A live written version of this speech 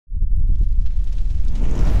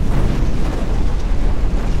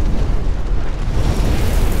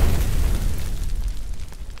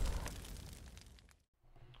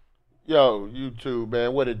Yo, YouTube,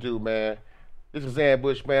 man, what it do, man? This is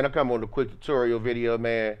Ambush, man. I come on a quick tutorial video,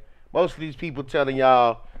 man. Most of these people telling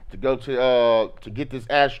y'all to go to get this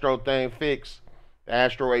Astro thing fixed, the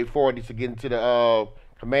Astro 840 to get into the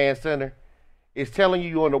command center. It's telling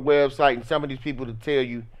you on the website, and some of these people to tell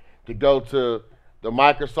you to go to the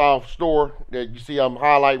Microsoft store that you see I'm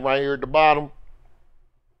highlighting right here at the bottom.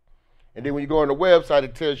 And then when you go on the website,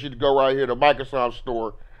 it tells you to go right here to Microsoft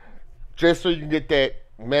store, just so you can get that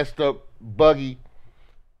messed up buggy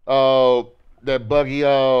app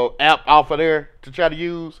off of there to try to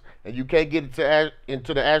use, and you can't get it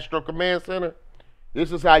into the Astro Command Center.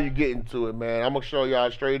 This is how you get into it, man. I'm gonna show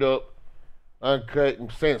y'all straight up, uncut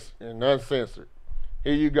and uncensored.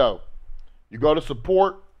 Here you go. You go to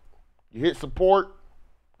support, you hit support,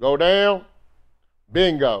 go down,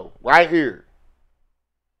 bingo, right here.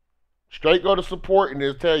 Straight go to support and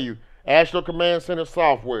it'll tell you Astro Command Center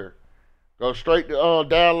software. Go straight to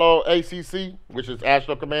download ACC, which is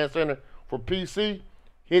Astro Command Center for PC.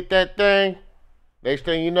 Hit that thing. Next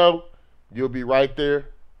thing you know, you'll be right there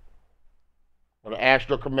on the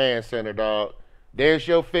Astro Command Center, dog. There's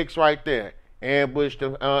your fix right there. Ambush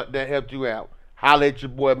that helped you out. Holla at your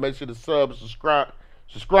boy. Make sure to subscribe,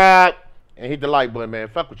 and hit the like button, man.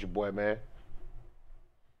 Fuck with your boy, man.